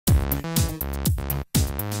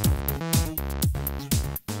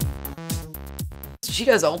she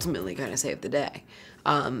does ultimately kind of save the day,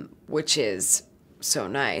 which is so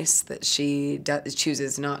nice that she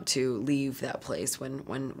chooses not to leave that place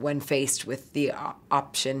when faced with the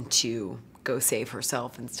option to go save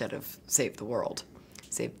herself instead of save the world.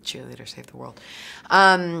 Save the cheerleader, save the world.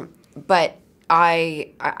 But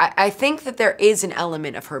I think that there is an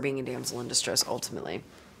element of her being a damsel in distress ultimately,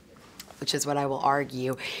 which is what I will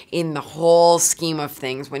argue in the whole scheme of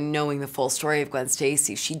things. When knowing the full story of Gwen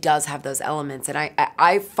Stacy, she does have those elements. And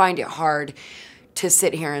I find it hard to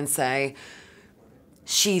sit here and say,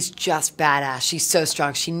 she's just badass. She's so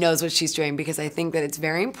strong. She knows what she's doing, because I think that it's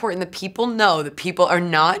very important that people know that people are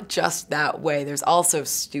not just that way. There's also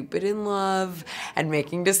stupid in love and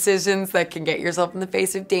making decisions that can get yourself in the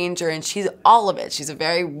face of danger. And she's all of it. She's a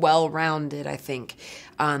very well-rounded, I think,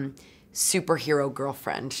 superhero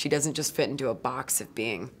girlfriend. She doesn't just fit into a box of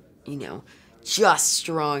being, you know, just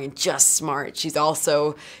strong and just smart. She's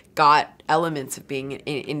also got elements of being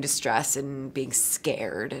in distress and being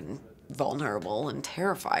scared and vulnerable and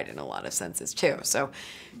terrified in a lot of senses too. So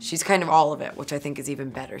she's kind of all of it, which I think is even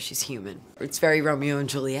better. She's human. It's very Romeo and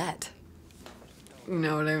Juliet. You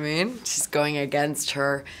know what I mean? She's going against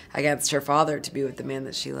her father to be with the man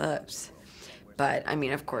that she loves. But I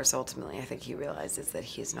mean, of course, ultimately, I think he realizes that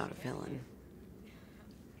he is not a villain.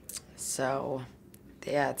 So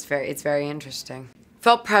yeah, it's very interesting.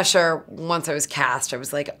 Felt pressure once I was cast. I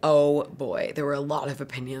was like, oh boy, there were a lot of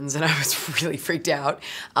opinions and I was really freaked out.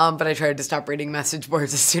 But I tried to stop reading message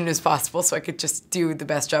boards as soon as possible so I could just do the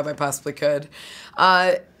best job I possibly could.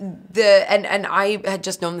 And I had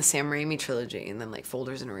just known the Sam Raimi trilogy, and then like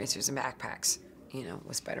folders and erasers and backpacks, you know,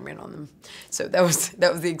 with Spider-Man on them. So that was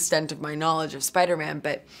the extent of my knowledge of Spider-Man.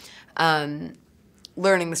 But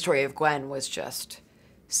learning the story of Gwen was just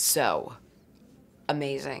so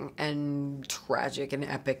amazing and tragic and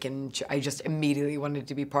epic, and I just immediately wanted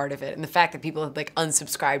to be part of it. And the fact that people had like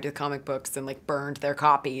unsubscribed to comic books and like burned their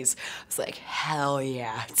copies, I was like, hell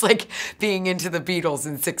yeah. It's like being into the Beatles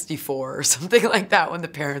in '64 or something like that when the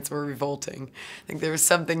parents were revolting. I think there was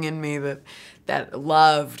something in me that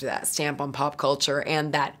loved that stamp on pop culture,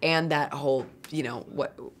 and that whole, you know,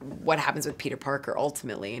 what happens with Peter Parker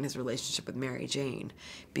ultimately in his relationship with Mary Jane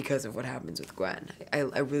because of what happens with Gwen.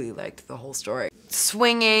 I really liked the whole story.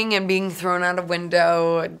 Swinging and being thrown out a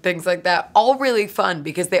window and things like that, all really fun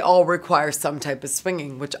because they all require some type of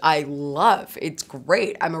swinging, which I love. It's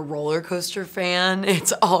great. I'm a roller coaster fan.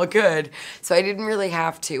 It's all good. So I didn't really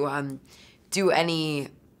have to do any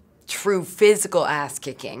true physical ass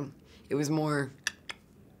kicking. It was more,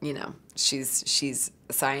 you know, she's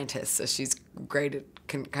a scientist, so she's great at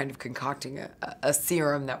kind of concocting a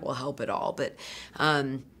serum that will help it all. But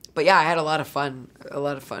yeah, I had a lot of fun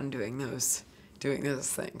doing those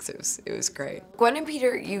things. It was great. Gwen and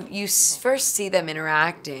Peter, you first see them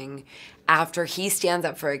interacting after he stands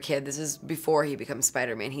up for a kid. This is before he becomes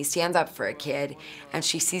Spider-Man. He stands up for a kid, and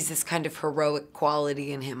she sees this kind of heroic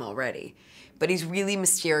quality in him already. But he's really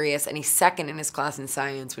mysterious, and he's second in his class in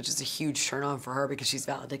science, which is a huge turn on for her because she's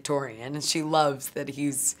valedictorian, and she loves that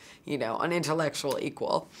he's, you know, an intellectual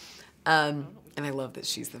equal. And I love that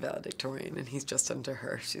she's the valedictorian and he's just under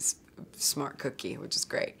her. She's a smart cookie, which is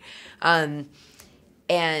great. And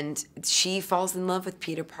she falls in love with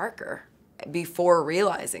Peter Parker before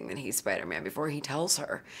realizing that he's Spider-Man, before he tells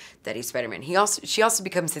her that he's Spider-Man. She also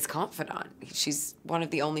becomes his confidant. She's one of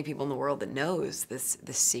the only people in the world that knows this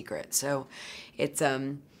secret. So it's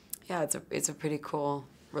yeah, it's a pretty cool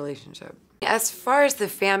relationship. As far as the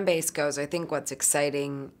fan base goes, I think what's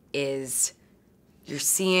exciting is you're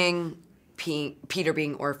seeing Peter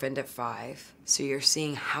being orphaned at 5. So you're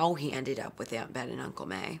seeing how he ended up with Aunt Ben and Uncle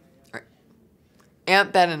May.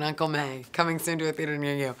 Aunt Ben and Uncle May, coming soon to a theater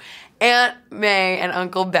near you. Aunt May and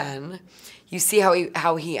Uncle Ben. You see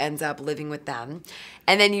how he ends up living with them.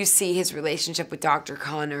 And then you see his relationship with Dr.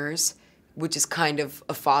 Connors, which is kind of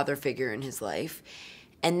a father figure in his life.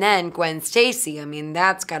 And then Gwen Stacy, I mean,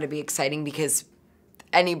 that's got to be exciting because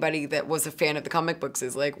anybody that was a fan of the comic books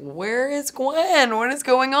is like, where is Gwen? What is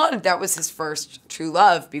going on? That was his first true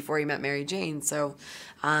love before he met Mary Jane. So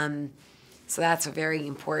that's a very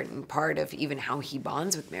important part of even how he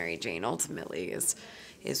bonds with Mary Jane ultimately is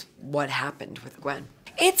what happened with Gwen.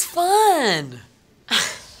 It's fun.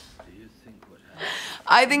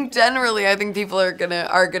 I think generally, people are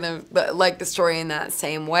gonna like the story in that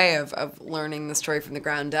same way of learning the story from the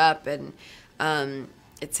ground up, and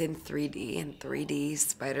it's in 3D, and 3D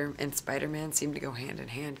Spider-Man seem to go hand in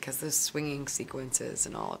hand because those swinging sequences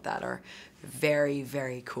and all of that are very,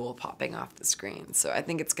 very cool popping off the screen. So I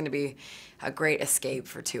think it's going to be a great escape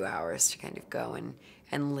for 2 hours to kind of go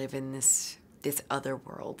and live in this other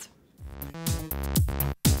world.